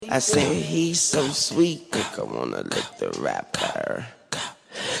I say he's so sweet, I wanna lick the rapper.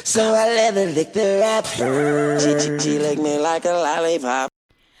 So I let her lick the rapper. She lick me like a lollipop.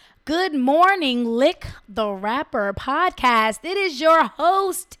 Good morning, Lick the Rapper podcast. It is your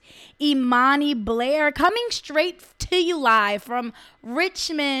host, Imani Blair, coming straight to you live from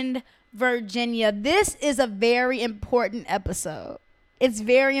Richmond, Virginia. This is a very important episode. It's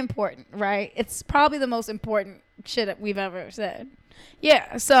very important, right? It's probably the most important shit that we've ever said.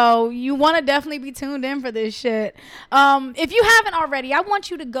 Yeah, so you want to definitely be tuned in for this shit. If you haven't already, I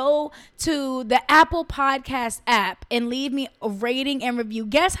want you to go to the Apple Podcast app and leave me a rating and review.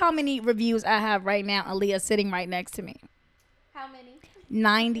 Guess how many reviews I have right now, Aaliyah, sitting right next to me? How many?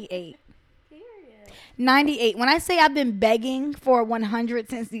 98. Period. 98. When I say I've been begging for 100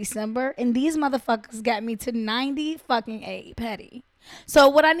 since December, and these motherfuckers got me to 90 fucking 8 petty. So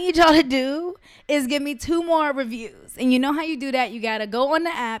what I need y'all to do is give me 2 more reviews. And you know how you do that? You got to go on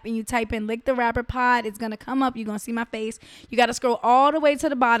the app and you type in Lick the Rapper Pod. It's going to come up. You're going to see my face. You got to scroll all the way to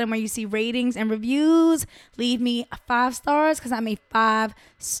the bottom where you see ratings and reviews. Leave me 5 stars because I'm a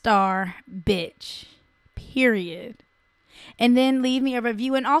 5-star bitch. Period. And then leave me a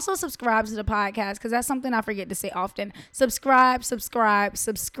review and also subscribe to the podcast because that's something I forget to say often. Subscribe.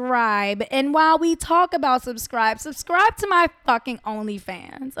 And while we talk about subscribe to my fucking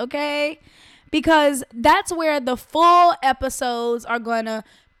OnlyFans, okay? Because that's where the full episodes are going to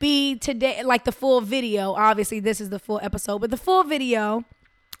be today, like the full video. Obviously, this is the full episode, but the full video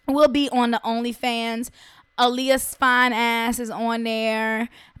will be on the OnlyFans. Aaliyah's fine ass is on there.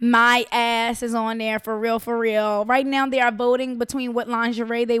 My ass is on there, for real. Right now, they are voting between what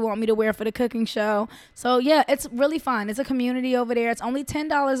lingerie they want me to wear for the cooking show. So, yeah, it's really fun. It's a community over there. It's only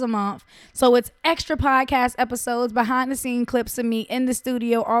 $10 a month. So, it's extra podcast episodes, behind-the-scene clips of me in the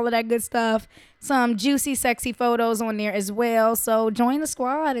studio, all of that good stuff. Some juicy, sexy photos on there as well. So, join the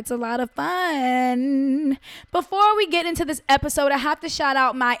squad. It's a lot of fun. Before we get into this episode, I have to shout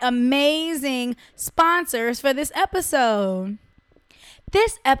out my amazing sponsors for this episode.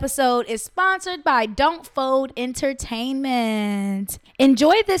 This episode is sponsored by Don't Fold Entertainment.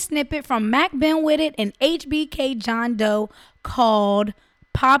 Enjoy this snippet from Mac Ben With It and HBK John Doe called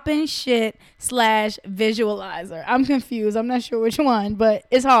Poppin' Shit /Visualizer. I'm confused. I'm not sure which one, but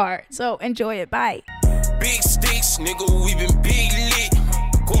it's hard. So enjoy it. Bye. Big sticks, nigga, we been big lit.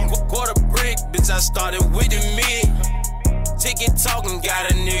 Quarter brick, bitch, I started with the mid. Ticket talking,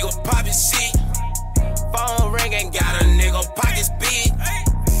 got a nigga poppin' shit. Phone ring ain't got a nigga pockets big.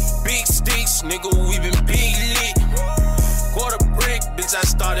 Big sticks, nigga, we been big lit. Quarter brick, bitch, I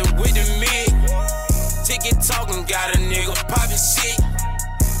started with the mid. Ticket talking, got a nigga poppin' shit.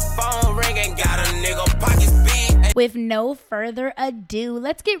 Phone ring ain't got a nigga pockets big. With no further ado,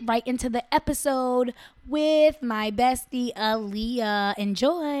 let's get right into the episode with my bestie Aaliyah.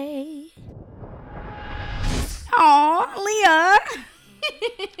 Enjoy. Aw, Aaliyah.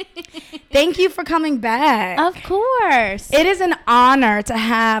 Thank you for coming back. Of course. It is an honor to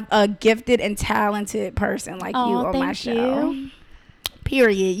have a gifted and talented person like you on my show. You.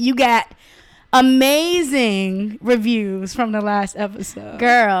 Period. You got amazing reviews from the last episode.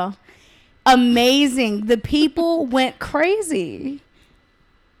 Girl. Amazing. The people went crazy.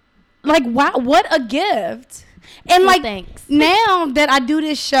 Like, wow, what a gift. And Well, like, thanks. now that I do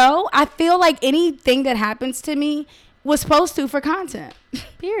this show, I feel like anything that happens to me was supposed to for content.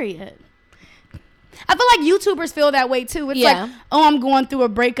 Period. I feel like YouTubers feel that way too. It's like, oh, I'm going through a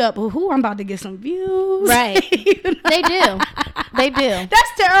breakup. I'm about to get some views. Right. You know? They do. They do.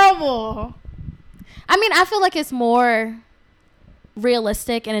 That's terrible. I mean, I feel like it's more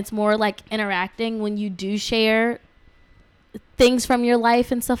realistic and it's more like interacting when you do share things from your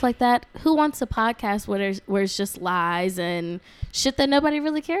life and stuff like that. Who wants a podcast where it's just lies and shit that nobody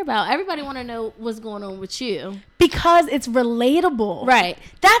really care about? Everybody want to know what's going on with you. Because it's relatable. Right.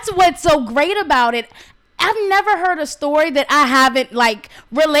 That's what's so great about it. I've never heard a story that I haven't like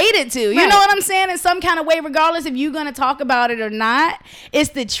related to. You know what I'm saying? In some kind of way, regardless if you're going to talk about it or not, it's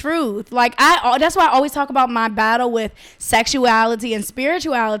the truth. Like that's why I always talk about my battle with sexuality and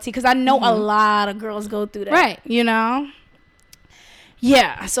spirituality, because I know a lot of girls go through that. Right. You know?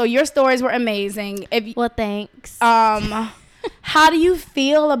 Yeah. So your stories were amazing. Well, thanks. How do you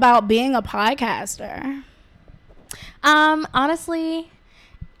feel about being a podcaster? Honestly,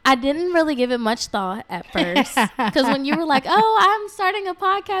 I didn't really give it much thought at first, because when you were like, oh, I'm starting a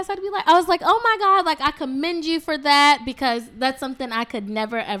podcast, I was like, oh my God, like I commend you for that, because that's something I could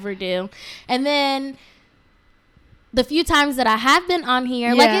never ever do. And then the few times that I have been on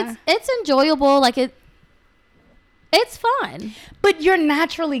here, like it's enjoyable, like it's fun. But you're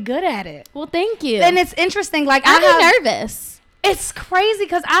naturally good at it. Well, thank you. And it's interesting, like I'm nervous. It's crazy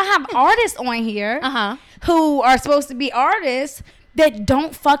because I have artists on here who are supposed to be artists that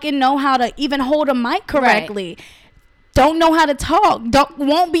don't fucking know how to even hold a mic correctly. Right. Don't know how to talk.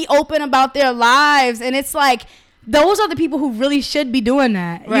 Won't be open about their lives. And it's like, those are the people who really should be doing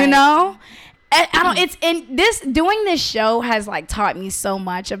that. Right. You know? And I don't. It's in this. Doing this show has like taught me so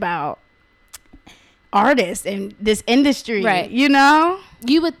much about artists and this industry. Right. You know.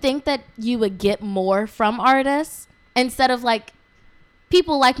 You would think that you would get more from artists instead of like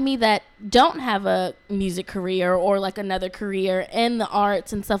people like me that don't have a music career or like another career in the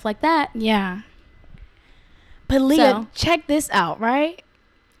arts and stuff like that. Yeah. But Leah, check this out, right?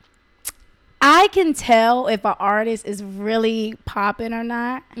 I can tell if an artist is really popping or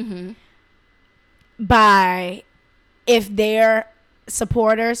not. Mm-hmm. By if their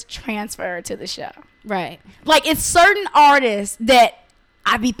supporters transfer to the show. Right. Like, it's certain artists that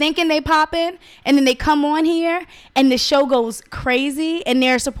I be thinking they poppin', and then they come on here and the show goes crazy and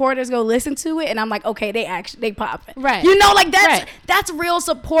their supporters go listen to it, and I'm like, okay, they poppin'. Right. You know, like that's real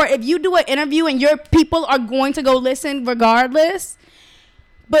support. If you do an interview and your people are going to go listen regardless,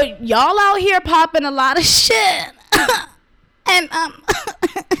 but y'all out here popping a lot of shit. And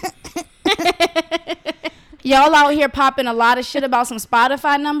y'all out here popping a lot of shit about some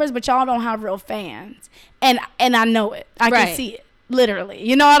Spotify numbers, but y'all don't have real fans. And I know it. I can see it. Literally.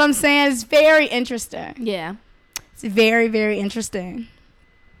 You know what I'm saying? It's very interesting. Yeah. It's very, very interesting.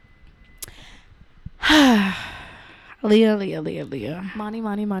 Leah. Money.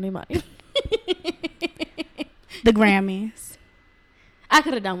 The Grammys. I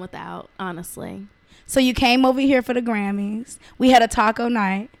could have done without, honestly. So you came over here for the Grammys. We had a taco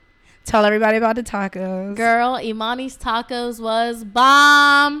night. Tell everybody about the tacos. Girl, Imani's tacos was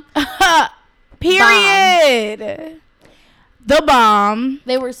bomb. Period. Bomb. The bomb.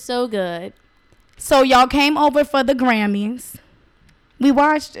 They were so good. So y'all came over for the Grammys. We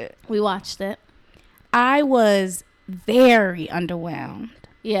watched it. I was very underwhelmed.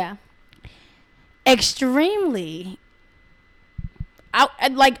 Yeah. Extremely. I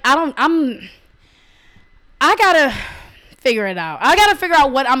gotta figure it out. I gotta figure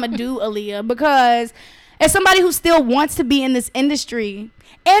out what I'm gonna do, Aaliyah, because as somebody who still wants to be in this industry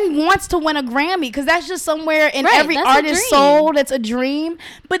and wants to win a Grammy, because that's just somewhere in every artist's soul, that's a dream.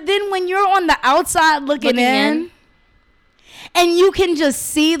 But then when you're on the outside looking in, and you can just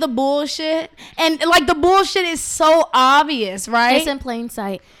see the bullshit, and like the bullshit is so obvious, right? It's in plain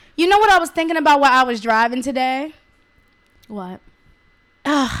sight. You know what I was thinking about while I was driving today? What?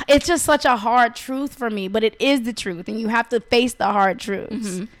 It's just such a hard truth for me, but it is the truth, and you have to face the hard truths.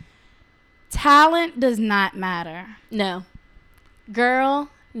 Mm-hmm. Talent does not matter. No. Girl,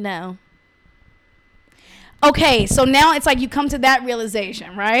 no. Okay, so now it's like you come to that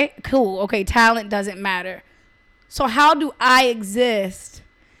realization, right? Cool. Okay, talent doesn't matter. So how do I exist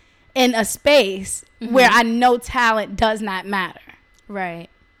in a space where I know talent does not matter? Right.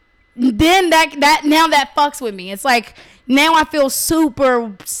 Then that fucks with me. It's like now I feel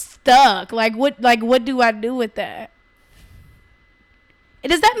super stuck. Like what do I do with that?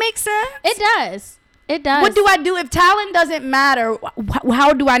 Does that make sense? It does. It does. What do I do if talent doesn't matter?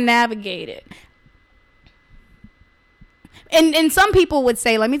 How do I navigate it? And some people would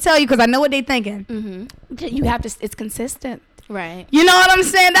say, let me tell you, because I know what they're thinking. Mm-hmm. You have to. It's consistent. Right. You know what I'm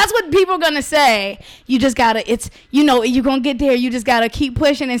saying? That's what people are going to say. You just got to, you're going to get there. You just got to keep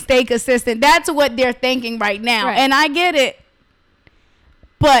pushing and stay consistent. That's what they're thinking right now. Right. And I get it.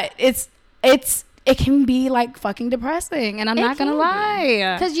 But it can be like fucking depressing. And I'm not going to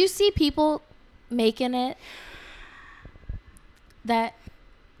lie. Because you see people making it that,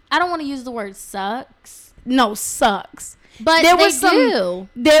 I don't want to use the word sucks. No, sucks. But there were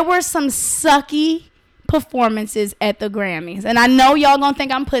some sucky performances at the Grammys, and I know y'all gonna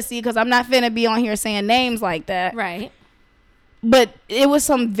think I'm pussy because I'm not finna be on here saying names like that, right? But it was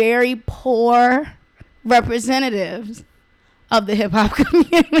some very poor representatives of the hip hop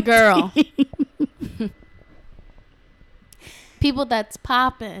community. Girl, people that's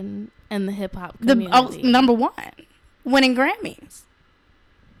popping in the hip hop community. Number one, winning Grammys.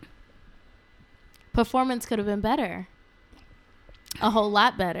 Performance could have been better, a whole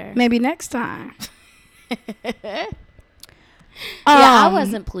lot better. Maybe next time. Yeah, I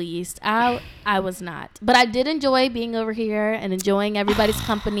wasn't pleased. I was not. But I did enjoy being over here and enjoying everybody's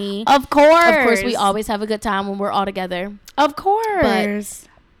company. Of course. Of course, we always have a good time when we're all together. Of course.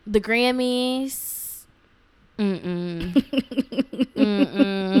 But the Grammys,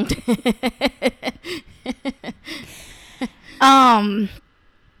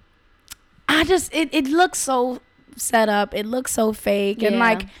 it looks so set up. It looks so fake. Yeah. And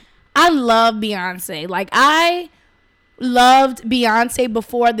like, I love Beyonce. Like, I loved Beyonce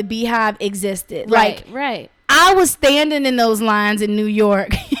before the Beehive existed. Right, right. I was standing in those lines in New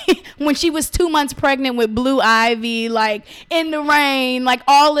York when she was 2 months pregnant with Blue Ivy, like in the rain, like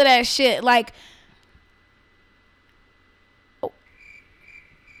all of that shit. Like,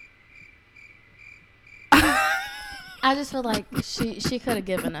 I just feel like she could have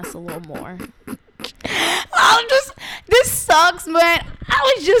given us a little more. This sucks, man.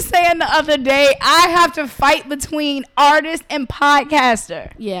 I was just saying the other day, I have to fight between artist and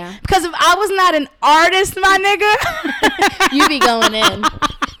podcaster. Yeah. Because if I was not an artist, my nigga, You be going in.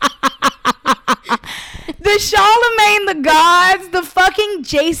 the Charlemagne the Gods, the fucking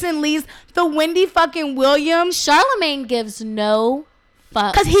Jason Lees, the Wendy fucking Williams, Charlemagne gives no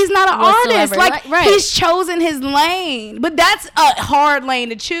fuck. because he's not an artist. Whatsoever. Like, Right. he's chosen his lane. But that's a hard lane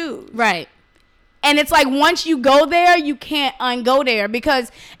to choose. Right. And it's like, once you go there, you can't ungo there.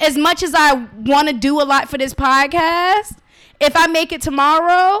 Because as much as I want to do a lot for this podcast, if I make it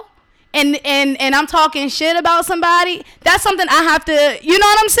tomorrow and I'm talking shit about somebody, that's something I have to, you know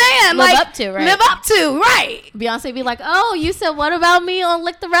what I'm saying? Live up to, right? Live up to, right. Beyonce be like, oh, you said what about me on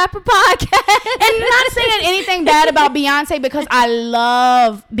Lick the Rapper podcast? And not saying anything bad about Beyonce, because I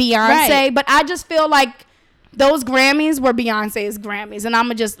love Beyonce, Right. but I just feel like those Grammys were Beyonce's Grammys, and I'm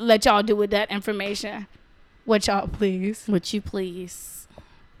going to just let y'all do with that information. What y'all please. Would you please?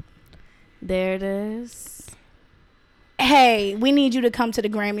 There it is. Hey, we need you to come to the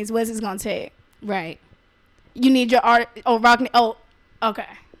Grammys. What's this going to take? Right. You need your art. Oh, rock. Oh, okay.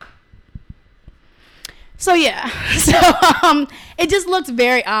 So, yeah. So, it just looks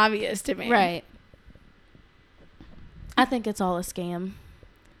very obvious to me. Right. I think it's all a scam.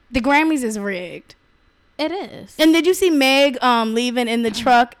 The Grammys is rigged. It is. And did you see Meg leaving in the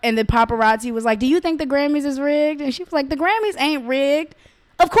truck, and the paparazzi was like, do you think the Grammys is rigged? And she was like, the Grammys ain't rigged.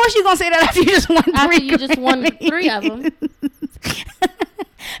 Of course you're going to say that after you just won 3 After you just won Grammys. 3 of them.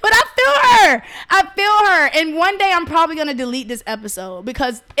 But I feel her. And one day I'm probably going to delete this episode,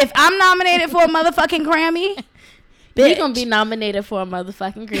 because if I'm nominated for a motherfucking Grammy, You're going to be nominated for a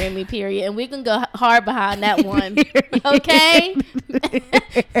motherfucking Grammy, period. And we can go hard behind that one. Okay?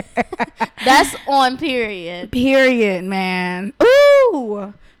 That's on period. Period, man.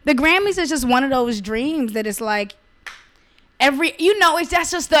 Ooh. The Grammys is just one of those dreams that it's like,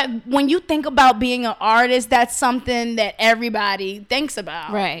 that's just that when you think about being an artist, that's something that everybody thinks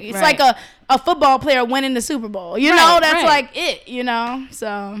about. Right. It's right. like a football player winning the Super Bowl. You know, that's like it, you know?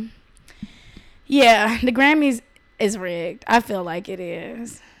 So, yeah, the Grammys is rigged. I feel like it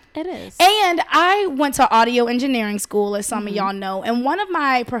is. It is. And I went to audio engineering school, as some of y'all know, and one of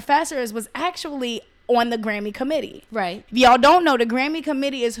my professors was actually on the Grammy committee. Right. If y'all don't know, the Grammy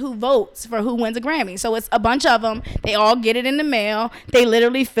committee is who votes for who wins a Grammy. So it's a bunch of them. They all get it in the mail. They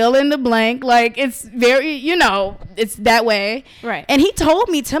literally fill in the blank. Like, it's very, it's that way. Right. And he told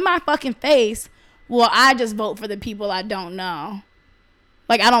me to my fucking face, well, I just vote for the people I don't know.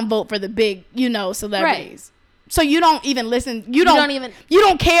 Like, I don't vote for the big, celebrities. Right. So you don't even listen. You don't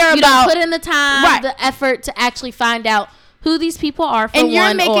care about. You don't put in the time, right. the effort to actually find out who these people are, for and you're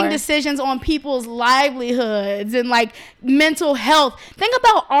one, making decisions on people's livelihoods and like mental health. Think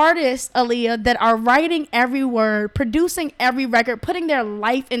about artists, Aaliyah, that are writing every word, producing every record, putting their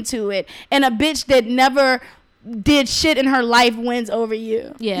life into it, and a bitch that never did shit in her life wins over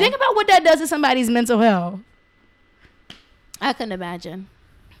you. Yeah. Think about what that does to somebody's mental health. I couldn't imagine.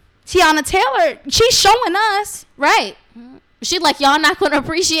 Tiana Taylor, she's showing us. Right. She like, y'all not going to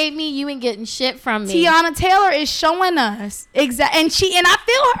appreciate me. You ain't getting shit from me. Tiana Taylor is showing us. Exactly. And I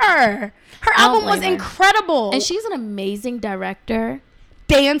feel her. Her album was incredible. And she's an amazing director.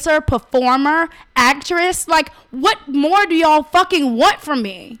 Dancer, performer, actress. Like, what more do y'all fucking want from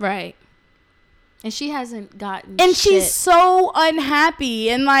me? Right. And she hasn't gotten And shit. she's so unhappy.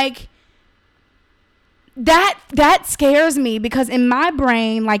 And like, that scares me, because in my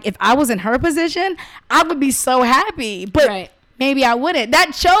brain, like, if I was in her position, I would be so happy, but maybe I wouldn't.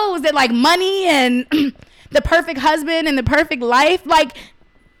 That shows that like money and the perfect husband and the perfect life, like,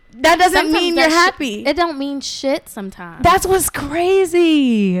 that doesn't sometimes mean you're happy. It don't mean shit sometimes. That's what's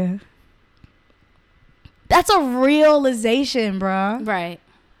crazy. That's a realization, bro. Right.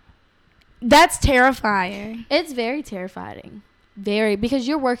 That's terrifying. It's very terrifying. Very, because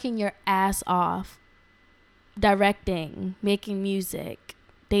you're working your ass off. Directing, making music,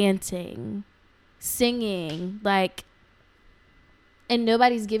 dancing, singing, like, and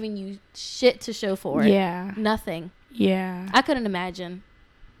nobody's giving you shit to show for it. Yeah. Nothing. Yeah. I couldn't imagine.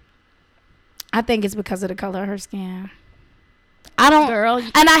 I think it's because of the color of her skin. I don't, girl,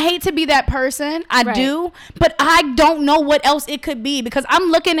 and I hate to be that person. I do, but I don't know what else it could be, because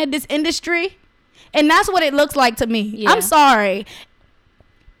I'm looking at this industry And that's what it looks like to me. Yeah. I'm sorry.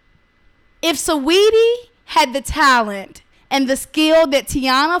 If Saweetie had the talent and the skill that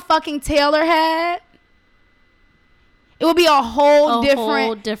Tiana fucking Taylor had, it would be a whole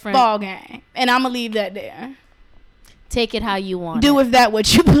different ball game. And I'm going to leave that there. Take it how you want. Do with that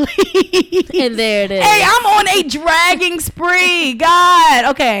what you please. And there it is. Hey, I'm on a dragging spree. God.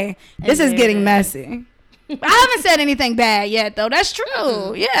 Okay. This is getting messy. I haven't said anything bad yet, though. That's true.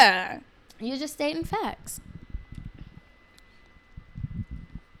 Mm-hmm. Yeah. You're just stating facts.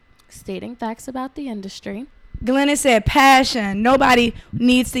 Stating facts about the industry. Glennis said, passion. Nobody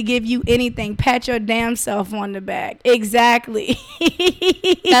needs to give you anything. Pat your damn self on the back. Exactly.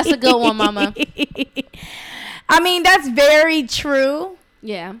 That's a good one, mama. I mean, that's very true.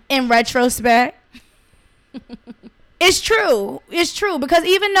 Yeah. In retrospect. It's true. It's true. Because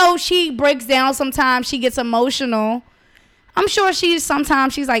even though she breaks down sometimes, she gets emotional. I'm sure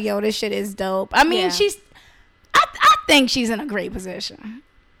sometimes she's like, yo, this shit is dope. I mean, I think she's in a great position.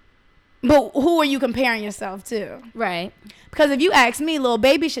 But who are you comparing yourself to? Right. Because if you ask me, Lil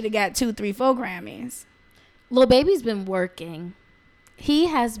Baby should have got 2, 3, 4 Grammys. Lil Baby's been working. He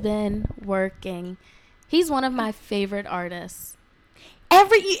has been working. He's one of my favorite artists.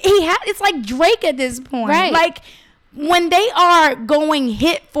 It's like Drake at this point. Right. Like when they are going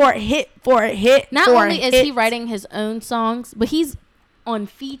hit for hit for hit. Not only is he writing his own songs, but he's on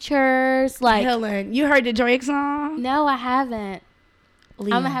features. Like Helen, you heard the Drake song? No, I haven't.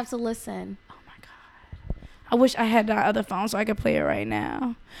 Leah. I'm gonna have to listen. Oh my god! I wish I had that other phone so I could play it right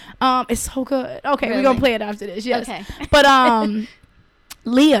now. It's so good. Okay, really? We're gonna play it after this. Yes. Okay. But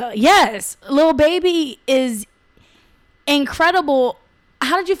Leah, yes, Lil Baby is incredible.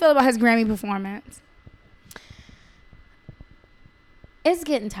 How did you feel about his Grammy performance? It's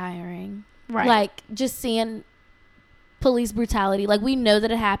getting tiring. Right. Like just seeing police brutality. Like we know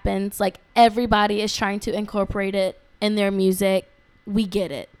that it happens. Like everybody is trying to incorporate it in their music. We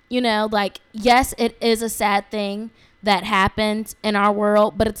get it. You know, like, yes, it is a sad thing that happened in our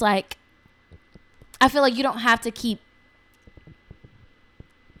world, but it's like, I feel like you don't have to keep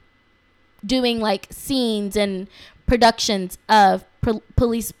doing like scenes and productions of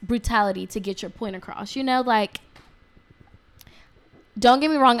police brutality to get your point across. You know, like, don't get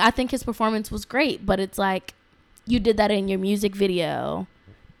me wrong. I think his performance was great, but it's like, you did that in your music video.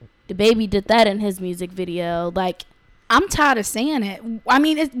 The Baby did that in his music video. Like, I'm tired of seeing it. I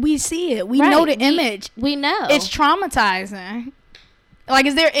mean, we see it. We know the image. We know. It's traumatizing. Like,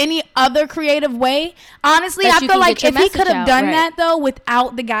 is there any other creative way? Honestly, I feel like if he could have done that, though,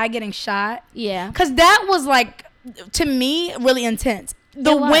 without the guy getting shot. Yeah. Because that was, like, to me, really intense.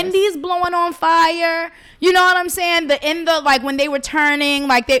 The Wendy's blowing on fire. You know what I'm saying? Like, when they were turning,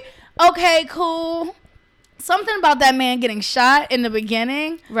 like, okay, cool. Something about that man getting shot in the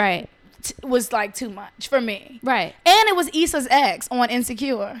beginning. Right. Was like too much for me. Right. And it was Issa's ex on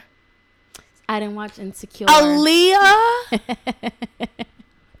Insecure. I didn't watch Insecure. Aaliyah.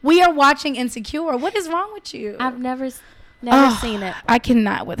 We are watching Insecure. What is wrong with you? I've never seen it. I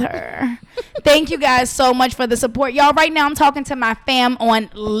cannot with her. Thank you guys so much for the support. Y'all, right now I'm talking to my fam on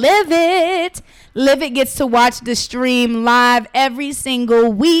Live It. Live It gets to watch the stream live every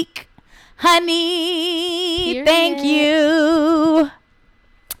single week. Honey, thank you.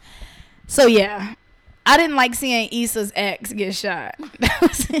 So, yeah, I didn't like seeing Issa's ex get shot.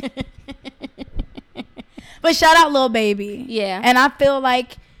 But shout out Lil Baby. Yeah. And I feel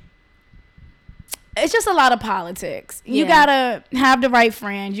like it's just a lot of politics. You got to have the right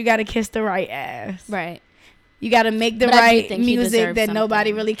friends. You got to kiss the right ass. Right. You got to make the right music that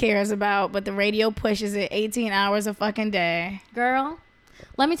nobody really cares about, but the radio pushes it 18 hours a fucking day. Girl,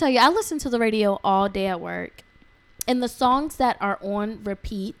 let me tell you, I listen to the radio all day at work. And the songs that are on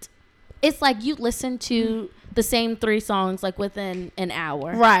repeat, it's like you listen to the same 3 songs like within an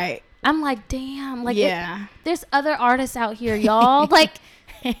hour. Right. I'm like, damn. Like, yeah. There's other artists out here, y'all. Like,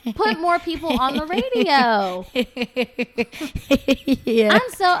 put more people on the radio. Yeah.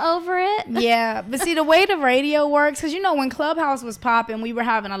 I'm so over it. Yeah. But see, the way the radio works, because, you know, when Clubhouse was popping, we were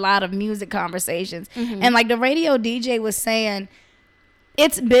having a lot of music conversations. Mm-hmm. And, like, the radio DJ was saying,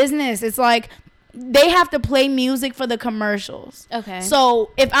 it's business. It's like, they have to play music for the commercials. Okay.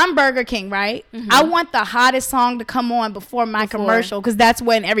 So if I'm Burger King, right, I want the hottest song to come on before my commercial, because that's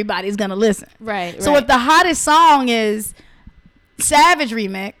when everybody's going to listen. Right. So if the hottest song is Savage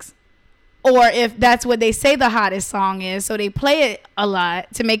Remix, or if that's what they say the hottest song is, so they play it a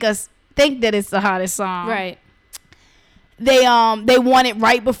lot to make us think that it's the hottest song. Right. They want it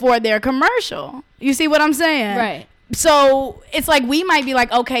right before their commercial. You see what I'm saying? Right. So it's like we might be like,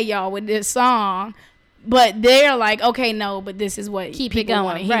 okay, y'all, with this song, but they're like, okay, no, but this is what people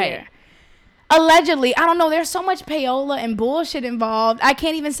want to hear. Allegedly. I don't know. There's so much payola and bullshit involved. I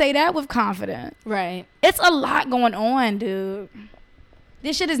can't even say that with confidence. Right. It's a lot going on, dude.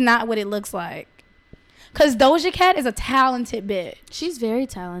 This shit is not what it looks like. Because Doja Cat is a talented bitch. She's very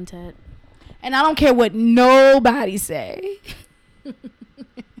talented. And I don't care what nobody say.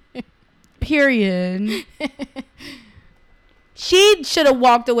 Period. She should have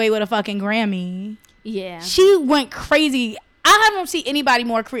walked away with a fucking Grammy. Yeah. She went crazy. I don't see anybody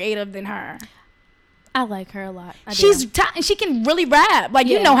more creative than her. I like her a lot. She can really rap. Like,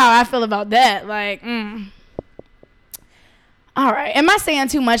 you know how I feel about that. Like, All right. Am I saying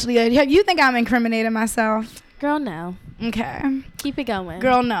too much, Leah? You think I'm incriminating myself? Girl, no. Okay. Keep it going.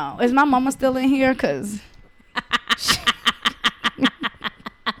 Girl, no. Is my mama still in here? Because...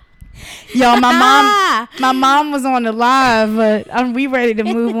 Yo, my mom was on the live, but we ready to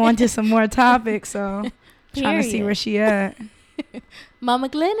move on to some more topics, so trying to see where she at. Mama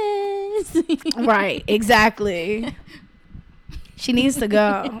Glennis. Right, exactly. She needs to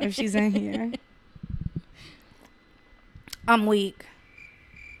go if she's in here. I'm weak.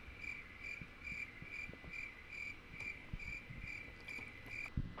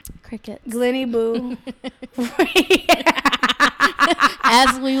 Crickets. Glenny Boo.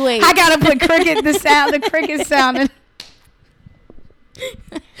 As we wait. I gotta put the cricket sound.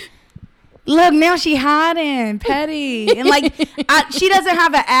 Look, now she hiding, petty, and like she doesn't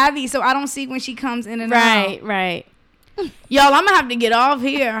have an Abby, so I don't see when she comes in and out. Right. Y'all, I'm gonna have to get off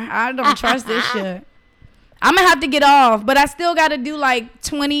here. I don't trust this shit. I'm gonna have to get off, but I still gotta do like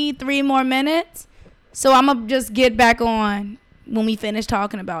 23 more minutes, so I'm gonna just get back on when we finish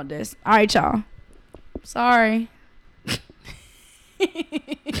talking about this. All right, y'all. Sorry.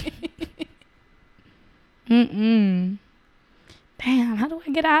 Damn, how do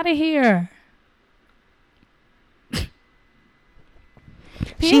I get out of here?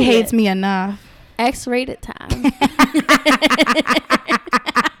 She hates me enough. X-rated time.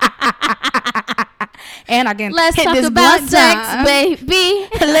 And I can Let's hit talk this about blunt sex, time. baby.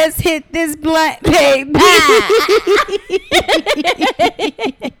 Let's hit this blunt, baby.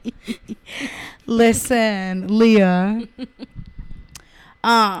 Listen, Leah.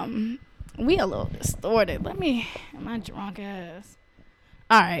 We a little distorted. My drunk ass.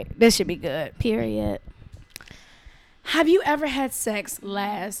 All right, this should be good. Period. Have you ever had sex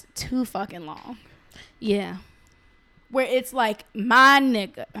last too fucking long? Yeah. Where it's like, my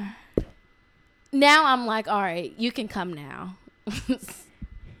nigga. Now I'm like, all right, you can come now.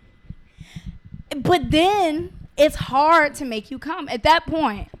 But then it's hard to make you come at that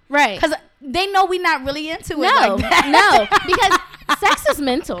point. Right. Because they know we not really into it No, like that. no. Because sex is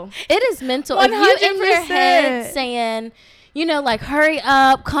mental. It is mental. 100%. If you in your head saying, like, hurry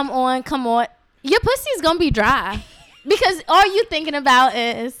up, come on, your pussy's going to be dry. Because all you thinking about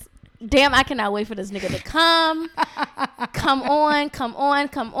is, damn, I cannot wait for this nigga to come. Come on.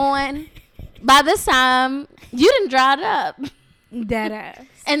 By this time, you done dried up. Dead ass.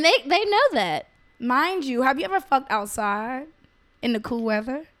 And they know that. Mind you, have you ever fucked outside in the cool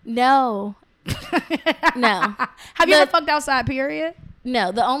weather? No. No. Have you ever fucked outside, period?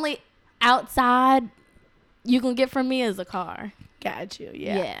 No. The only outside you can get from me is a car. Got you,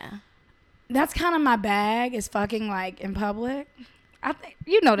 yeah. That's kind of my bag, is fucking like in public. I think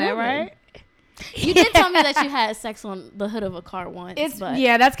you know that, really? right? You did tell me that you had sex on the hood of a car once.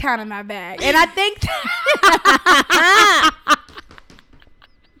 Yeah, that's kind of my bag. And I think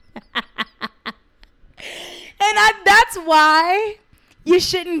that's why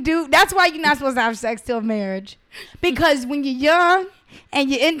that's why you're not supposed to have sex till marriage. Because when you're young and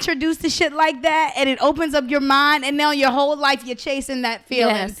you're introduced to shit like that and it opens up your mind and now your whole life you're chasing that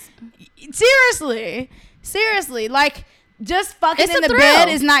feeling. Yes. Seriously, like just fucking It's in a the thrill. bed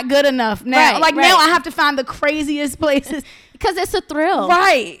is not good enough now. Right. Now I have to find the craziest places. Because it's a thrill.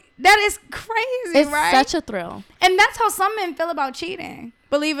 Right. That is crazy, It's right? such a thrill. And that's how some men feel about cheating,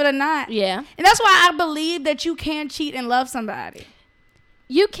 believe it or not. Yeah. And that's why I believe that you can cheat and love somebody.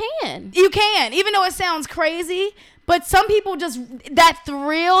 You can. You can, even though it sounds crazy. But some people just, that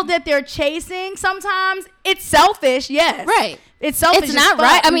thrill that they're chasing, sometimes it's selfish, yes. Right. It's selfish. It's not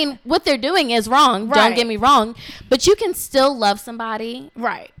right. I mean, what they're doing is wrong. Right. Don't get me wrong. But you can still love somebody.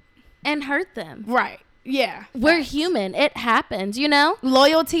 Right. And hurt them. Right. Yeah. We're human. It happens,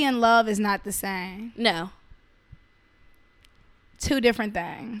 Loyalty and love is not the same. No. Two different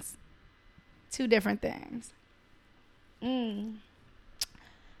things.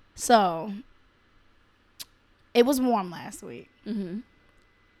 So, it was warm last week. Mm-hmm.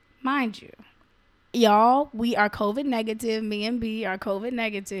 Mind you. Y'all, we are COVID negative. Me and B are COVID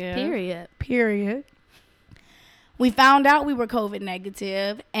negative. Period. We found out we were COVID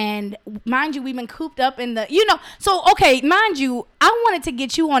negative, and mind you, we've been cooped up in the, so, okay, mind you, I wanted to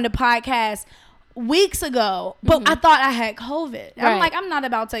get you on the podcast weeks ago, but I thought I had COVID. I'm like, I'm not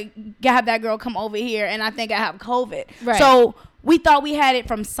about to have that girl come over here and I think I have COVID. Right. So we thought we had it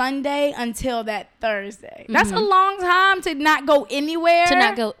from Sunday until that Thursday. That's a long time to not go anywhere.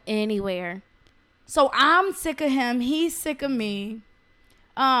 So I'm sick of him. He's sick of me.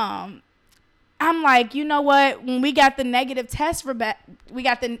 I'm like, you know what? When we got the negative test we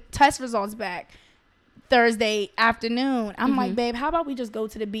got the test results back Thursday afternoon. I'm like, babe, how about we just go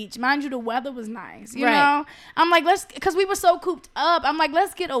to the beach? Mind you, the weather was nice, you know? I'm like, because we were so cooped up. I'm like,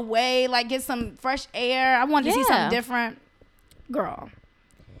 let's get away, like get some fresh air. I wanted to see something different. Girl.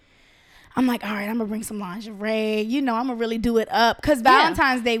 I'm like, all right, I'm going to bring some lingerie. I'm going to really do it up. Because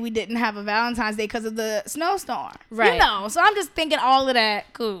Valentine's Day, we didn't have a Valentine's Day because of the snowstorm. Right. So I'm just thinking all of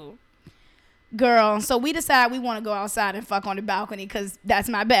that. Cool. Girl, so we decide we want to go outside and fuck on the balcony because that's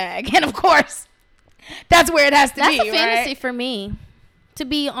my bag. And, of course, that's where it has to be, That's a fantasy for me. To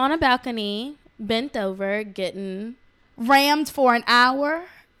be on a balcony, bent over, getting... rammed for an hour?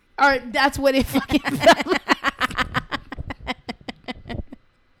 Or that's what it fucking felt like.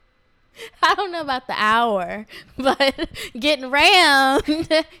 I don't know about the hour, but getting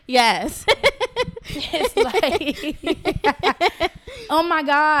rammed, yes. It's like, oh my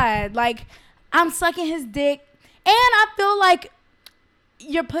God. Like, I'm sucking his dick. And I feel like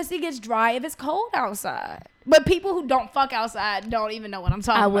your pussy gets dry if it's cold outside. But people who don't fuck outside don't even know what I'm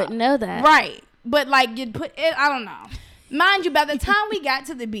talking about. I wouldn't know that. Right. But like, you'd put it, I don't know. Mind you, by the time we got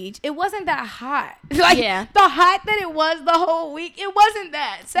to the beach, it wasn't that hot. Like, the hot that it was the whole week, it wasn't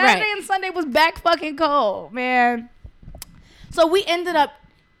that. Saturday and Sunday was back fucking cold, man. So we ended up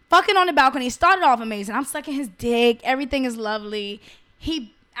fucking on the balcony. Started off amazing. I'm sucking his dick. Everything is lovely.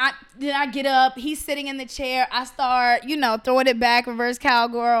 Then I get up. He's sitting in the chair. I start, throwing it back, reverse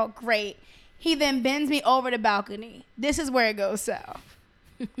cowgirl. Great. He then bends me over the balcony. This is where it goes south.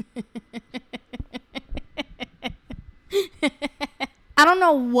 I don't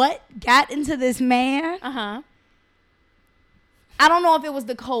know what got into this man. I don't know if it was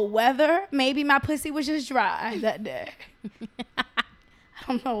the cold weather. Maybe my pussy was just dry that day. I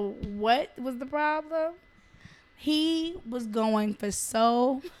don't know what was the problem. He was going for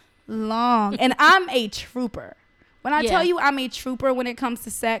so long. And I'm a trooper. When I tell you I'm a trooper when it comes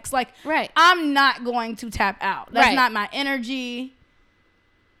to sex, like, I'm not going to tap out. That's not my energy.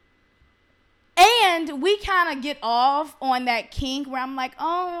 And we kind of get off on that kink where I'm like,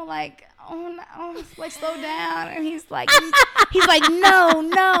 oh, like slow down. And he's like,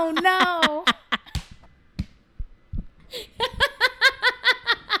 no.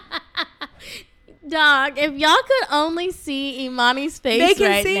 Dog, if y'all could only see Imani's face they can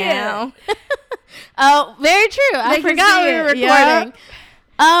right see now. Oh, very true. I forgot we were recording. Yep.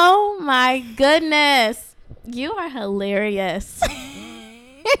 Oh my goodness. You are hilarious.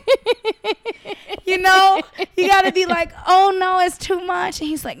 You gotta be like, oh no, it's too much. And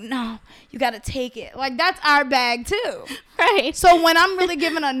he's like, no, you gotta take it. Like, that's our bag too. Right. So when I'm really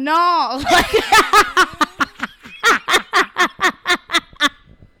giving a no, like,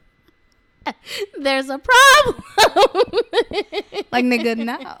 there's a problem. Like, nigga,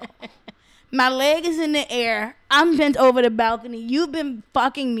 no. My leg is in the air. I'm bent over the balcony. You've been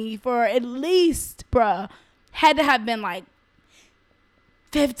fucking me for at least, bruh, had to have been like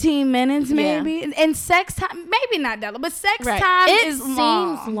 15 minutes maybe. Yeah. And sex time, maybe not that long, but sex time is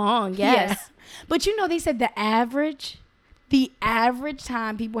long. It seems long, yes. Yeah. But they said the average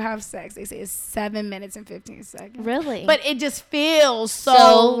time people have sex, they say, is 7 minutes and 15 seconds. Really? But it just feels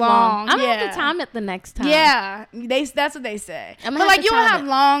so long. I'm going to have to time it the next time. Yeah. That's what they say. But like, you'll have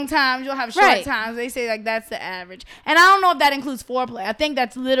long times, you'll have short times. They say like that's the average. And I don't know if that includes foreplay. I think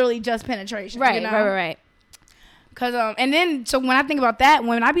that's literally just penetration. Right. Cause and then so when I think about that,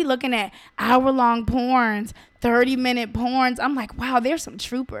 when I be looking at hour-long porns, 30-minute porns, I'm like, wow, there's some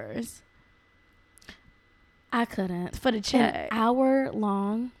troopers. I couldn't. For the check. An hour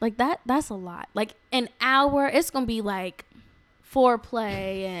long, like that's a lot. Like an hour, it's gonna be like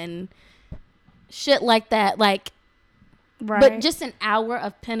foreplay and shit like that. Like, but just an hour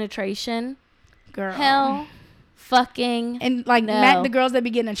of penetration, girl. Hell, fucking, and like the girls that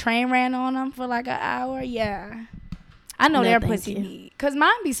be getting a train ran on them for like an hour. Yeah, I know their pussy need, cause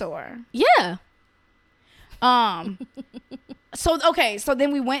mine be sore. Yeah. So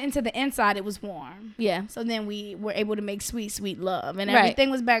then we went into the inside. It was warm. Yeah. So then we were able to make sweet, sweet love, and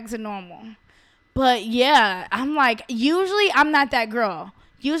everything was back to normal. But yeah, I'm like, usually I'm not that girl.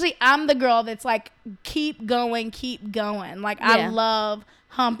 Usually I'm the girl that's like, keep going. Like, I love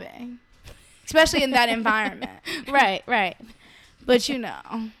humping. especially in that environment. Right. But you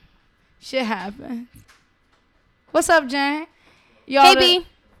know, shit happens. What's up, Jane? Y'all, Hey, B.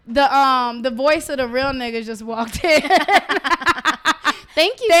 the voice of the real niggas just walked in.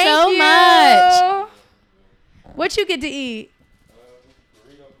 Thank you so much. What you get to eat?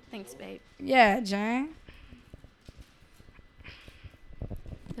 Thanks, babe. Yeah, Jane.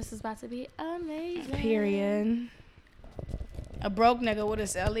 This is about to be amazing. Period. A broke nigga with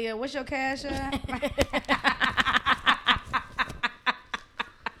his Elliot. What's your cash app?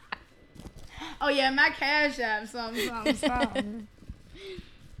 Oh yeah, my cash app. Something.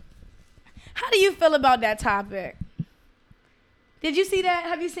 How do you feel about that topic? Did you see that?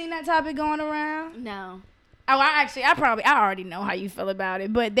 Have you seen that topic going around? No. Oh, I already know how you feel about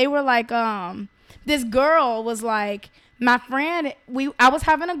it. But they were like, this girl was like, my friend, I was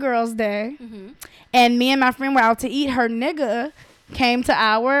having a girls' day, and me and my friend were out to eat. Her nigga came to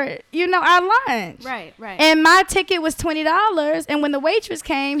our lunch. Right. And my ticket was $20. And when the waitress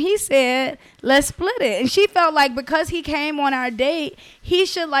came, he said, let's split it. And she felt like because he came on our date, he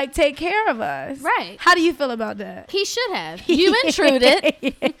should like take care of us. Right. How do you feel about that? He should have. You intruded.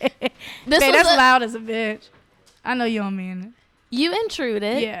 That's loud as a bitch. I know you don't mean it. You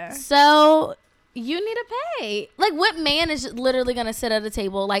intruded. Yeah. So you need to pay. Like, what man is literally going to sit at a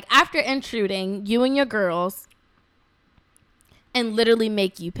table, like, after intruding, you and your girls, and literally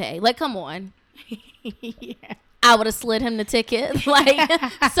make you pay? Like, come on. Yeah. I would have slid him the ticket. Like,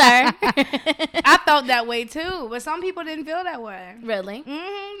 sir. I felt that way, too. But some people didn't feel that way. Really?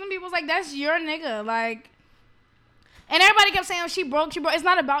 Some people was like, that's your nigga. Like, and everybody kept saying, she broke. It's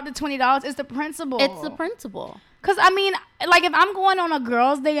not about the $20. It's the principle. It's the principle. Because, I mean, like, if I'm going on a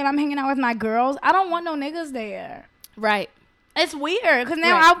girls' day and I'm hanging out with my girls, I don't want no niggas there. Right. It's weird. Because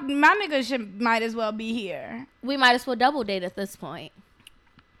now my niggas might as well be here. We might as well double date at this point.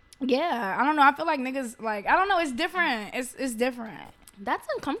 Yeah. I don't know. I feel like niggas, like, I don't know. It's different. It's different. That's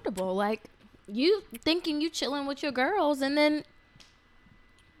uncomfortable. Like, you thinking you chilling with your girls and then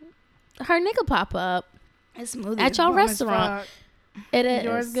her nigga pop up. It's smooth at your restaurant. It is.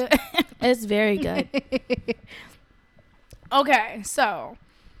 Yours good? It's very good. Okay, so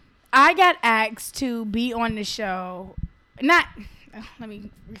I got asked to be on the show. Let me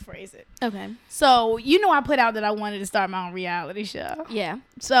rephrase it. Okay. So, I put out that I wanted to start my own reality show. Yeah.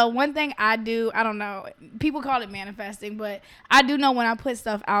 So, one thing I do, I don't know, people call it manifesting, but I do know when I put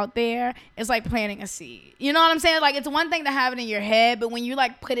stuff out there, it's like planting a seed. You know what I'm saying? Like, it's one thing to have it in your head, but when you,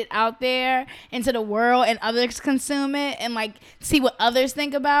 like, put it out there into the world and others consume it and, like, see what others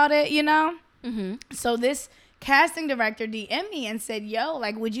think about it, Mm-hmm. So, this casting director DM'd me and said, yo,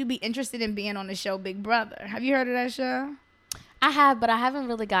 like, would you be interested in being on the show Big Brother? Have you heard of that show? I have, but I haven't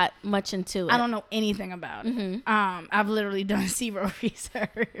really got much into it. I don't know anything about it. I've literally done zero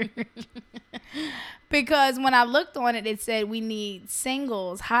research. Because when I looked on it, it said we need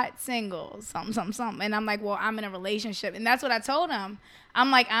singles, hot singles, something. And I'm like, well, I'm in a relationship. And that's what I told him.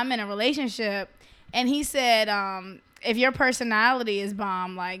 I'm like, I'm in a relationship. And he said, if your personality is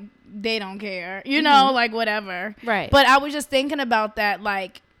bomb, like, they don't care. Like, whatever. Right. But I was just thinking about that,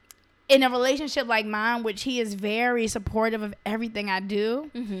 like, in a relationship like mine, which he is very supportive of everything I do,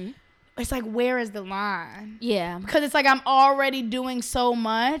 it's like, where is the line? Yeah. Because it's like I'm already doing so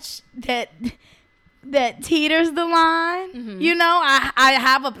much that teeters the line. I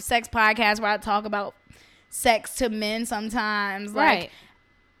have a sex podcast where I talk about sex to men sometimes. Like, right.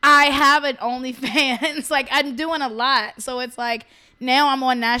 I have an OnlyFans. Like, I'm doing a lot. So it's like, now I'm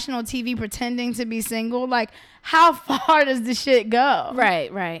on national TV pretending to be single. Like, how far does this shit go?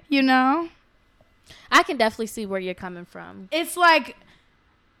 Right. I can definitely see where you're coming from. It's like,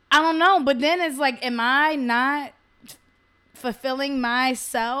 I don't know. But then it's like, am I not fulfilling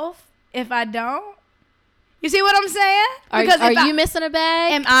myself if I don't? You see what I'm saying? Are you missing a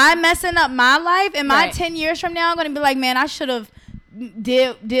bag? Am I messing up my life? Am I Right. 10 years from now going to be like, man, I should have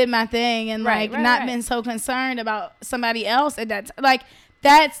did my thing and not been so concerned about somebody else at that time. Like,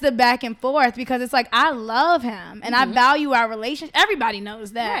 that's the back and forth, because it's like, I love him and I value our relationship. Everybody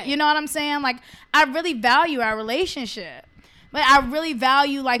knows that. Right. You know what I'm saying? Like, I really value our relationship. But I really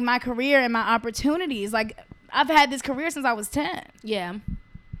value, like, my career and my opportunities. Like, I've had this career since I was 10. Yeah.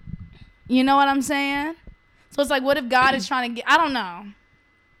 You know what I'm saying? So it's like, what if God is trying to get... I don't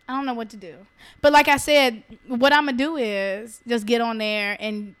know what to do. But like I said, what I'm going to do is just get on there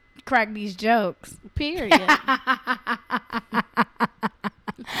and crack these jokes. Period.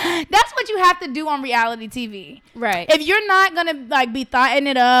 That's what you have to do on reality TV. Right. If you're not going to, like, be thotting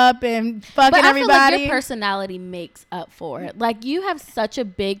it up and fucking but I everybody. feel like your personality makes up for it. Like, you have such a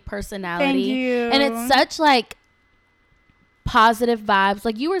big personality. Thank you. And it's such, like, positive vibes.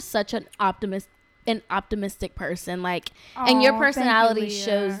 Like, you were such an optimistic person, like, and your Aw, personality thank you, Leah.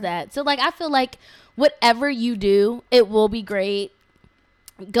 shows that. So, like, I feel like whatever you do, it will be great.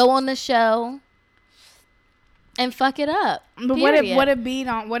 Go on the show and fuck it up. But Period. what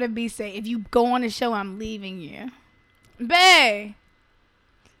if B say, if you go on the show, I'm leaving you? Bae.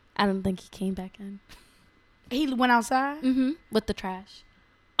 I don't think he came back in. He went outside? With the trash.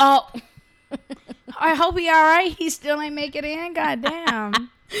 Oh. I hope he all right. He still ain't make it in.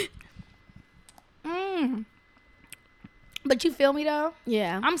 Goddamn. But you feel me, though?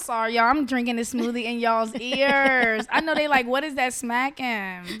 Yeah. I'm sorry, y'all. I'm drinking this smoothie in y'all's ears. I know they like, what is that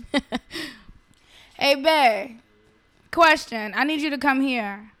smacking? Hey, babe. Question. I need you to come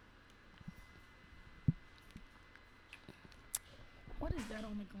here. What is that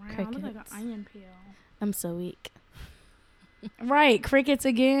on the ground? It looks like an Crickets. onion peel. I'm so weak. Right. Crickets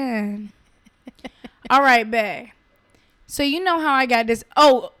again. All right, babe. So you know how I got this.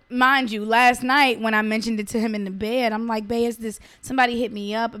 Oh, mind you, last night when I mentioned it to him in the bed, I'm like, babe, somebody hit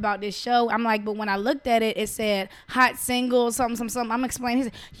me up about this show. I'm like, but when I looked at it, it said hot single, something. I'm explaining. He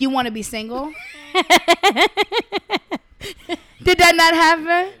said, you want to be single? Did that not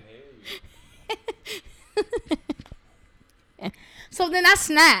happen? So then I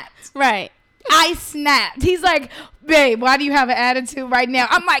snapped. Right. I snapped. He's like, babe, why do you have an attitude right now?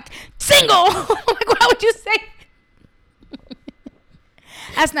 I'm like, single. I'm like, why would you say?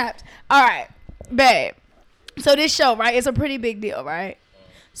 I snapped. All right, babe. So this show, right, it's a pretty big deal, right?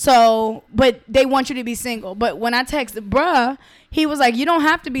 So, but they want you to be single. But when I texted bruh, he was like, you don't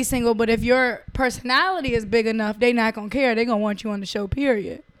have to be single, but if your personality is big enough, they not going to care. They going to want you on the show,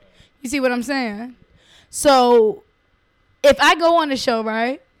 period. You see what I'm saying? So if I go on the show,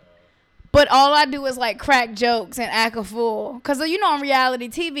 right, but all I do is like crack jokes and act a fool. Because, you know, on reality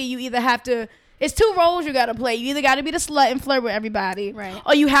TV, you either have to, it's two roles you got to play. You either got to be the slut and flirt with everybody. Right.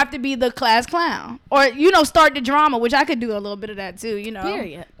 Or you have to be the class clown. Or, you know, start the drama, which I could do a little bit of that too, you know.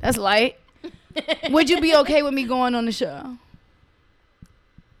 Period. That's light. Would you be okay with me going on the show?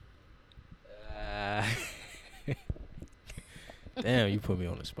 Damn, you put me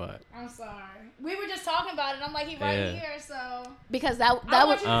on the spot. I'm sorry. We were just talking about it. I'm like, he right Yeah. here, so. Because that I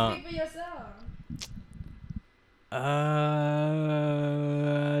was want you to speak for yourself.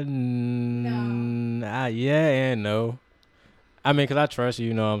 Yeah and no. I mean, because I trust you,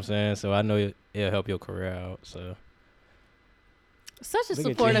 you know what I'm saying? So I know it'll help your career out, so. such a Look at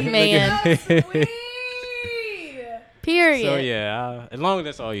supportive you. man. So sweet. Period. So, yeah, as long as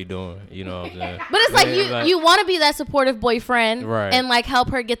that's all you're doing, you know what I'm saying? But it's like Yeah, you want to be that supportive boyfriend, Right. and like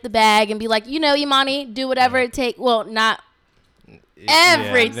help her get the bag and be like, you know, Imani, do whatever it takes. Well, not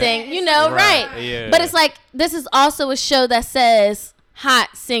everything, Yeah, you know, right? Yeah. But it's like, this is also a show that says hot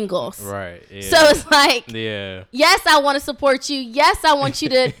singles. Right. Yeah. So it's like, yeah. yes, I want to support you. Yes, I want you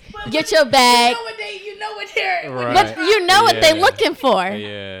to get your bag. You know what they're. Right. But you know what they're Yeah. looking for.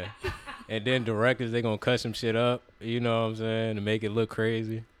 Yeah. And then directors, they gonna cut some shit up, you know what I'm saying, to make it look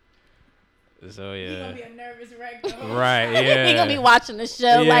crazy. So He's yeah. gonna be a nervous wreck. though. Right, yeah. He gonna be watching the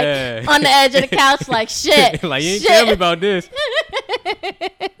show Yeah. like on the edge of the couch, like shit. Like, you ain't shit. tell me about this.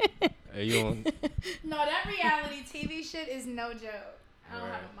 Hey, you on? No, that reality TV shit is no joke. I don't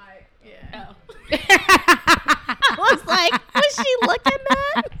have a mic. Yeah. I was like, what's she looking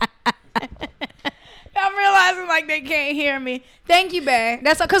at? I'm realizing like they can't hear me. Thank you, babe.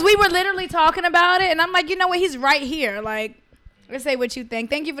 That's because we were literally talking about it, and I'm like, you know what? He's right here. Like, let's say what you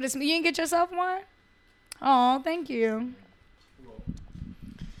think. Thank you for this. You didn't get yourself one? Oh, thank you.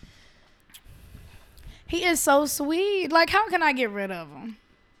 He is so sweet. Like, how can I get rid of him?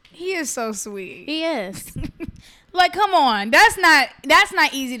 He is so sweet. He is. Like, come on. That's not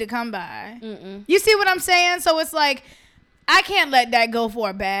easy to come by. Mm-mm. You see what I'm saying? So it's like, I can't let that go for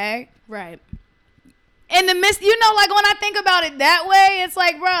a bag. Right. In the midst, you know, like when I think about it that way, it's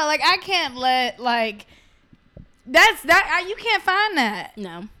like, bro, like I can't let like you can't find that.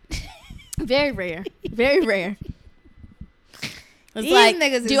 No. Very rare. Very rare. It's These like,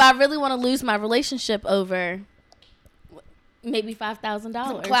 niggas do is- I really want to lose my relationship over maybe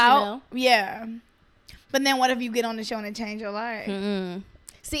 $5,000? Clout, yeah. But then what if you get on the show and it change your life? Mm-mm.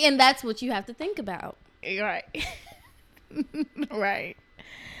 See, and that's what you have to think about. You're right. Right.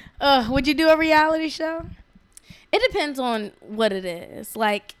 Would you do a reality show? It depends on what it is.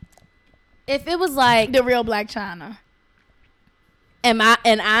 Like, if it was like, The Real Black China. I'm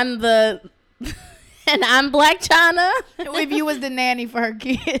Black China. If you was the nanny for her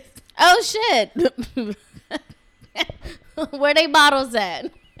kids. Oh shit. Where they bottles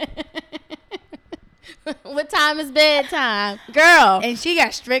at? What time is bedtime? Girl. And she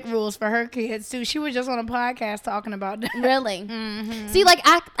got strict rules for her kids, too. She was just on a podcast talking about that. Really? See, like,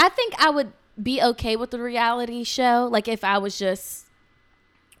 I think I would be okay with the reality show, like, if I was just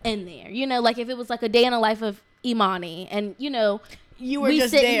in there. You know, like, if it was, like, a day in the life of Imani, and, you know, You were we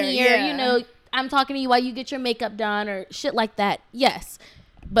just sitting there, here, yeah. you know, I'm talking to you while you get your makeup done or shit like that. Yes.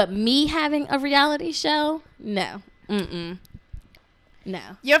 But me having a reality show? No. No.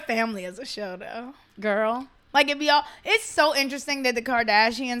 Your family is a show, though. Girl. Like, it's so interesting that the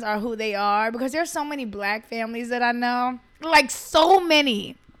Kardashians are who they are, because there's so many black families that I know. Like, so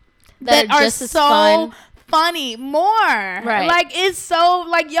many that are just as so fun. funny. More. Right. Like, it's so,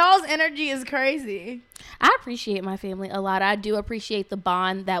 like, y'all's energy is crazy. I appreciate my family a lot. I do appreciate the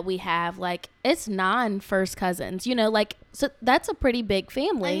bond that we have. Like, it's non-first cousins, you know, like, so that's a pretty big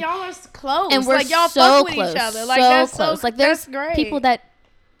family. And y'all are close. And we're like, y'all so fuck with close, each other. Like, so that's close. so, Like, there's that's great. people that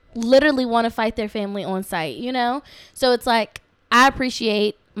literally want to fight their family on site, you know? So it's like, I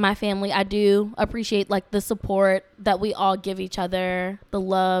appreciate my family. I do appreciate, like, the support that we all give each other, the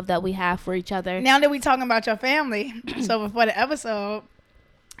love that we have for each other. Now that we talking about your family, so before the episode,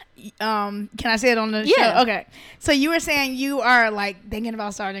 can I say it on the Yeah. show? Okay. So you were saying you are, like, thinking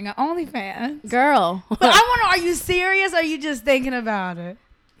about starting an OnlyFans. Girl. But I want to, are you serious, or are you just thinking about it?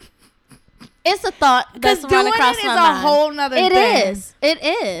 It's a thought Because that's doing run across it is my a mind. whole nother It thing. is. It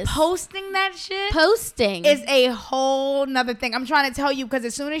is. Posting that shit Posting. is a whole nother thing. I'm trying to tell you, because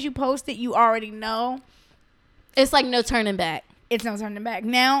as soon as you post it, you already know It's like no turning back. it's no turning back.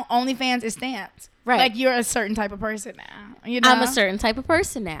 Now, OnlyFans is stamped. Right. Like, you're a certain type of person now. You know? I'm a certain type of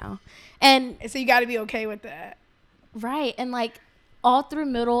person now. And So you got to be okay with that. right. And like all through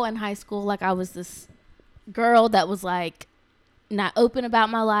middle and high school, like I was this girl that was like not open about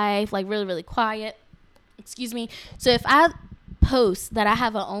my life, like really, really quiet. Excuse me. So if I post that I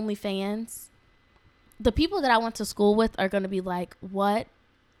have an OnlyFans, the people that I went to school with are going to be like, what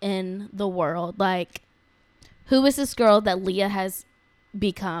in the world? Like, who is this girl that Leah has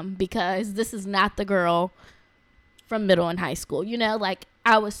become? Because this is not the girl from middle and high school. You know, like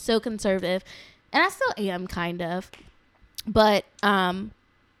I was so conservative, and I still am kind of. But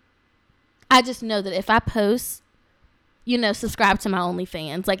I just know that if I post, you know, subscribe to my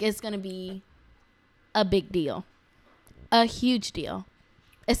OnlyFans, like it's going to be a big deal. A huge deal.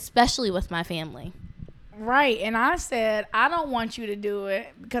 Especially with my family. Right. And I said, I don't want you to do it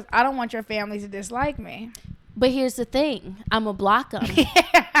because I don't want your family to dislike me. But here's the thing. I'm going to block them. Because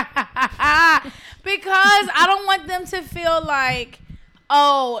I don't want them to feel like,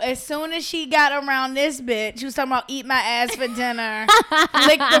 oh, as soon as she got around this bitch, she was talking about eat my ass for dinner,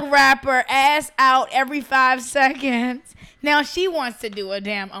 lick the rapper, ass out every 5 seconds. Now she wants to do a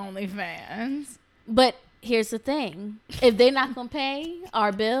damn OnlyFans. But here's the thing. If they're not going to pay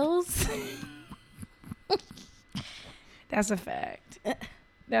our bills. That's a fact.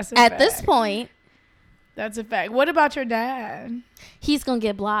 That's a At fact. this point, That's a fact. What about your dad? he's going to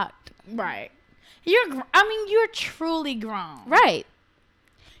get blocked. Right. You're truly grown. Right.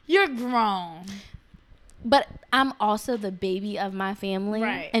 You're grown. But I'm also the baby of my family.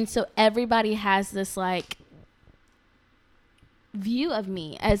 Right. And so everybody has this like view of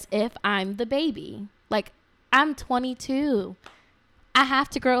me as if I'm the baby. Like I'm 22. I have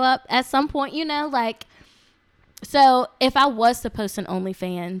to grow up at some point, you know, like, so if I was to post an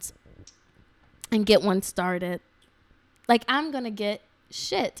OnlyFans and get one started, like I'm going to get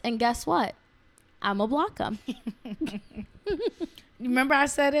shit. And guess what? I'm going to block them. Remember I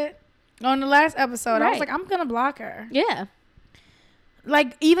said it on the last episode? I was Right. like, I'm going to block her. Yeah.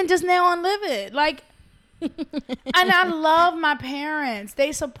 Like, even just now on Livid. Like, and I love my parents.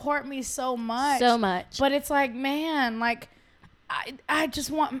 They support me so much. So much. But it's like, man, like, I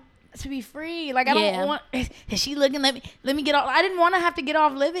just want to be free. Like, I Yeah. don't want, is she looking, let me get off. I didn't want to have to get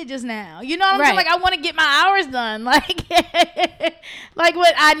off Livid just now. You know what I'm saying? Right. Like, I want to get my hours done. Like, like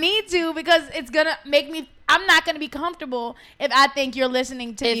what I need to, because it's going to make me, I'm not going to be comfortable if I think you're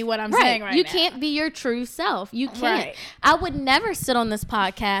listening to me what I'm saying right You now. can't be your true self. You can't. Right. I would never sit on this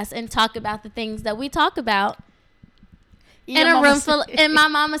podcast and talk about the things that we talk about Your in a mama room said- full, and my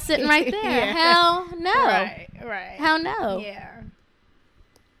mama sitting right there. Yeah. Hell no. Right. Hell no. Yeah.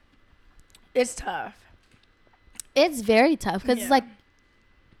 It's tough. It's very tough because Yeah. it's like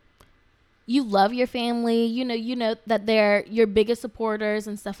you love your family. You know that they're your biggest supporters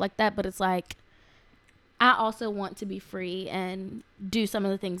and stuff like that. But it's like I also want to be free and do some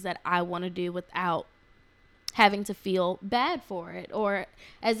of the things that I want to do without having to feel bad for it or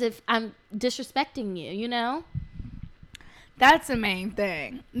as if I'm disrespecting you, you know? That's the main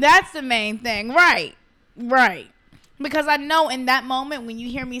thing. Right. Because I know in that moment when you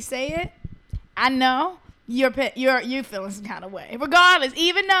hear me say it, I know you're feeling some kind of way. Regardless,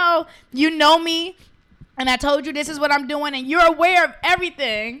 even though you know me and I told you this is what I'm doing and you're aware of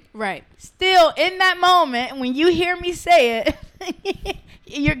everything, Right. still in that moment when you hear me say it,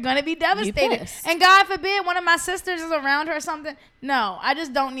 you're going to be devastated. pissed. And God forbid one of my sisters is around her or something. No, I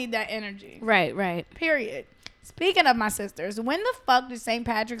just don't need that energy. Right, right. Period. Speaking of my sisters, when the fuck did St.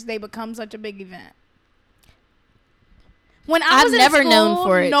 Patrick's Day become such a big event? When I was never in school, known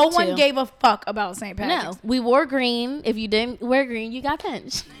for it no one to. gave a fuck about St. Patrick's. No, we wore green. If you didn't wear green, you got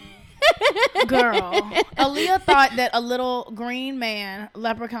pinched. Girl, Aaliyah thought that a little green man,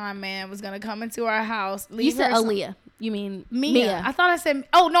 leprechaun man, was gonna come into our house. Leave You said her some- Aaliyah. You mean Mia. I thought I said.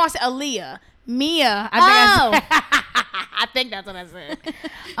 Oh no, I said Aaliyah. Mia. I think that's what I said.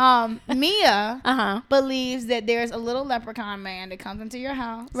 Mia Uh-huh. believes that there's a little leprechaun man that comes into your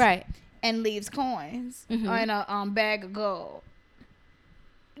house, Right. and leaves coins Mhm. in a bag of gold.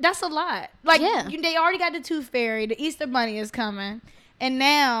 That's a lot. Like, Yeah. they already got the Tooth Fairy. The Easter Bunny is coming, and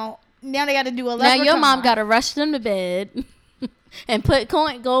now they got to do a Now leprechaun. your mom got to rush them to bed and put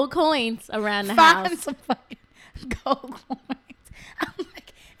gold coins around the Find house. some fucking gold coins. I'm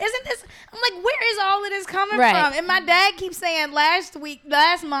like, isn't this? I'm like, where is all of this coming Right. from? And my dad keeps saying last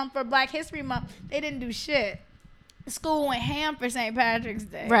month for Black History Month, they didn't do shit. School went ham for St. Patrick's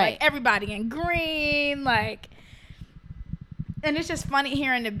Day. Right. Like, everybody in green, like, and it's just funny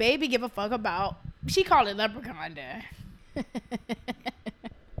hearing the baby give a fuck about. She called it Leprechaun Day.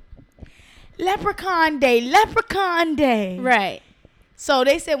 Leprechaun Day, Leprechaun Day. Right. So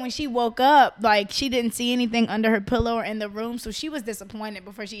they said when she woke up, like, she didn't see anything under her pillow or in the room, so she was disappointed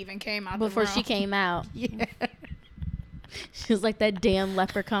before she even came out. Before the room. she came out. Yeah. She was like that damn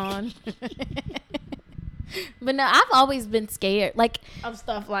leprechaun. But no, I've always been scared. Like, Of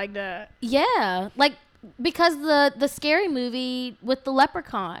stuff like that. yeah. Like, because the scary movie with the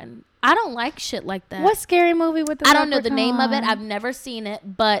leprechaun. I don't like shit like that. What scary movie with the I don't know the name of it. leprechaun? I've never seen it,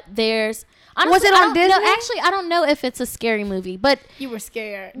 but there's honestly, Was it I on don't- Disney? No, actually, I don't know if it's a scary movie, but You were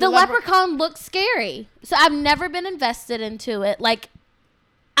scared. the leprechaun looks scary. So I've never been invested into it. Like,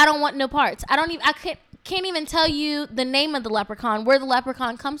 I don't want no parts. I can't even tell you the name of the leprechaun, where the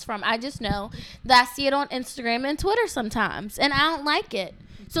leprechaun comes from. I just know that I see it on Instagram and Twitter sometimes, and I don't like it.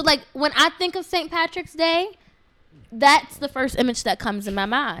 So, like, when I think of St. Patrick's Day, that's the first image that comes in my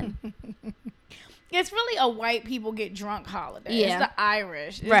mind. It's really a white people get drunk holiday. Yeah. It's the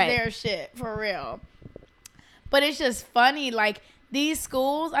Irish. It's Right. their shit, for real. But it's just funny, like, these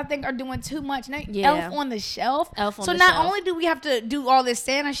schools, I think, are doing too much. Now, Yeah. Elf on the Shelf. Elf on so the not Shelf. only do we have to do all this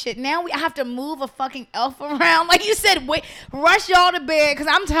Santa shit, now we have to move a fucking elf around. Like you said, wait, rush y'all to bed because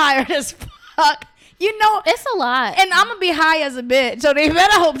I'm tired as fuck. You know, It's a lot. and I'm going to be high as a bitch, so they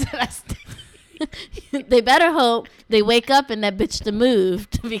better hope that I stay. They better hope they wake up and that bitch done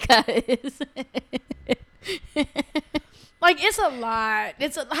moved because Like, it's a lot.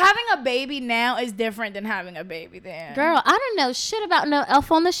 Having a baby now is different than having a baby then. girl, I don't know shit about no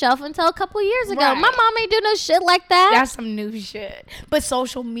Elf on the Shelf until a couple years ago. Right. My mom ain't do no shit like that. That's some new shit. But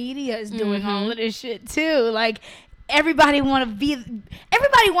social media is doing all of this shit too. Like, everybody wants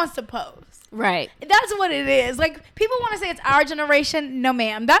to post. Right. That's what it is. Like, people want to say it's our generation. No,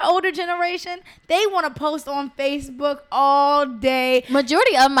 ma'am. That older generation, they want to post on Facebook all day.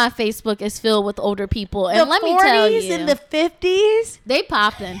 Majority of my Facebook is filled with older people, and The let me tell 40s you, and the 50s they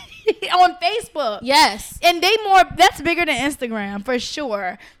popping. on Facebook. Yes. And that's bigger than Instagram for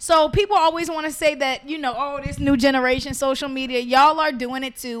sure. So people always want to say that, oh, this new generation, social media, y'all are doing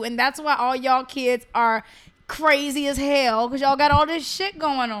it too. And that's why all y'all kids are crazy as hell because y'all got all this shit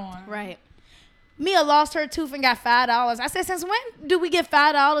going on. Right. Mia lost her tooth and got $5. I said, since when do we get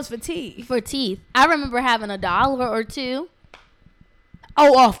 $5 for teeth? For teeth. I remember having $1 or $2.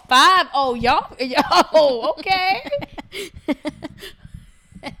 Oh, $5. Oh, y'all. Oh, okay.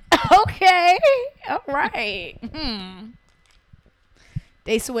 Okay. All right.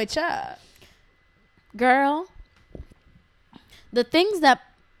 They switch up. Girl, the things that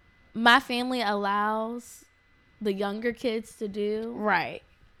my family allows the younger kids to do Right.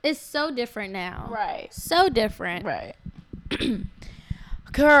 is so different now. Right. So different. Right.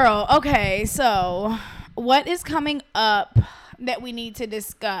 Girl, okay, so what is coming up that we need to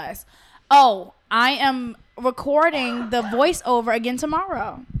discuss? Oh, I am recording the voiceover again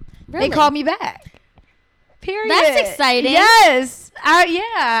tomorrow. Really? They called me back. Period. That's exciting. Yes.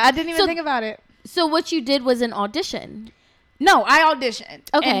 I didn't even So- think about it. So what you did was an audition. No, I auditioned.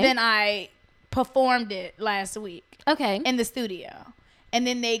 Okay. And then I performed it last week Okay. in the studio. And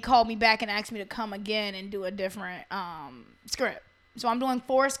then they called me back and asked me to come again and do a different script. So I'm doing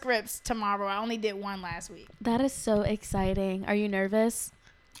 4 scripts tomorrow. I only did 1 last week. That is so exciting. Are you nervous?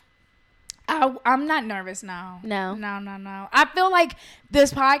 I'm not nervous now. No. No. I feel like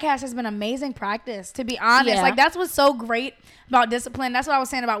this podcast has been amazing practice, to be honest. Yeah. Like, that's what's so great about discipline. That's what I was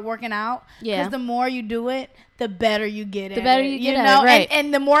saying about working out. Yeah. Because the more you do it, the better you get at it. The better you get at it, right.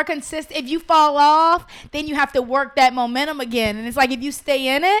 And the more consistent. If you fall off, then you have to work that momentum again. And it's like, if you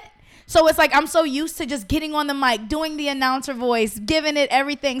stay in it. So it's like, I'm so used to just getting on the mic, doing the announcer voice, giving it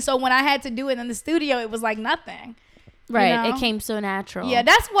everything. So when I had to do it in the studio, it was like nothing. Right. You know? It came so natural. Yeah,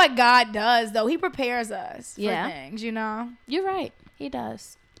 that's what God does, though. He prepares us for Yeah. things, you know? You're right. He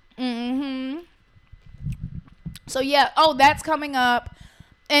does. Mm-hmm. So, yeah. Oh, that's coming up.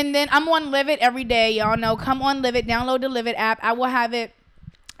 And then I'm on Live It every day. Y'all know. Come on Live It. Download the Live It app. I will have it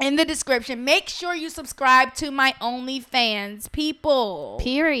in the description. Make sure you subscribe to my OnlyFans, people.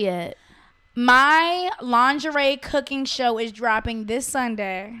 Period. My lingerie cooking show is dropping this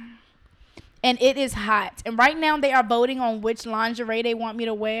Sunday. And it is hot. And right now they are voting on which lingerie they want me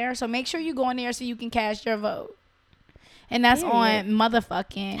to wear. So make sure you go in there so you can cast your vote. And that's Period. on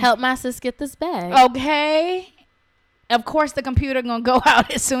motherfucking. Help my sis get this bag. Okay. Of course the computer gonna go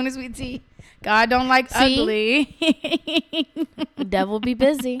out as soon as we see. God don't like ugly. The devil be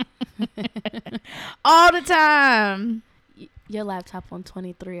busy. All the time. Your laptop on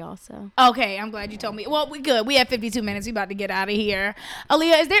 23 also. Okay, I'm glad you told me. Well, we good. We have 52 minutes. We about to get out of here.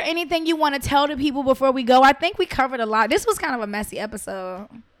 Aaliyah, is there anything you want to tell the people before we go? I think we covered a lot. This was kind of a messy episode.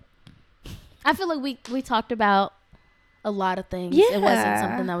 I feel like we talked about a lot of things. Yeah. It wasn't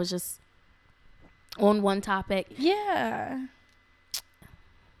something that was just on one topic. Yeah.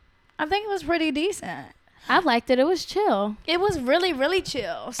 I think it was pretty decent. I liked it. It was chill. It was really, really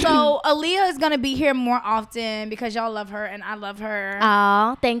chill. So Aaliyah is going to be here more often because y'all love her and I love her.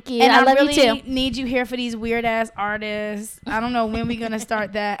 Oh, thank you. And I love really you too. need you here for these weird ass artists. I don't know when we're going to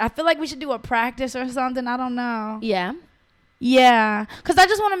start that. I feel like we should do a practice or something. I don't know. Yeah. Yeah. Because I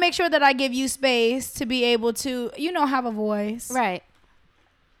just want to make sure that I give you space to be able to, have a voice. Right.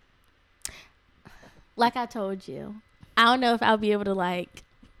 Like I told you, I don't know if I'll be able to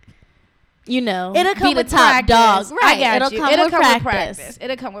It'll come be the with top practice. dog. Right. I got It'll you. come with practice.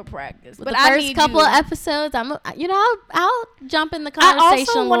 It'll come with practice. But But the I first need couple you. of episodes, I'll jump in the I conversation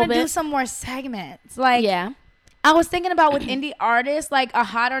also a want little to do bit. some more segments. Like, Yeah. I was thinking about with indie artists, like a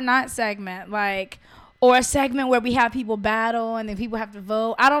hot or not segment, or a segment where we have people battle and then people have to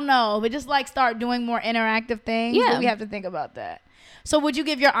vote. I don't know, but just start doing more interactive things. Yeah. But we have to think about that. So would you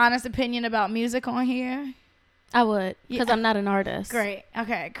give your honest opinion about music on here? I would, because Yeah. I'm not an artist. Great.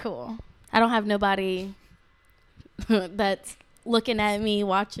 Okay, cool. I don't have nobody that's looking at me,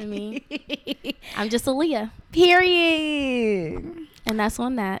 watching me. I'm just Aaliyah, Period. and that's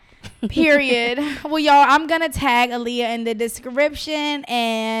on that. Period. Well, y'all, I'm going to tag Aaliyah in the description,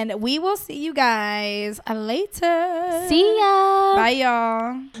 and we will see you guys later. See ya. Bye,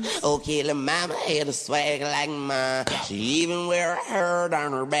 y'all. Okay, little mama had a swag like mine. She even wear a herd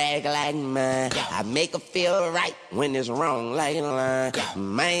on her back like mine. I make her feel right when it's wrong like a line.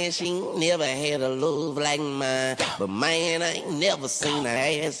 Man, she ain't never had a love like mine. But man, I ain't never seen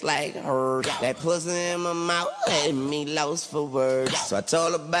an ass like her. That pussy in my mouth had me lost for words. So I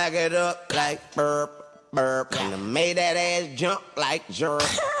told her back it up like burp, burp. And I made that ass jump like jerk,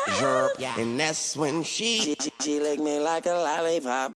 jerk. And that's when she licked me like a lollipop.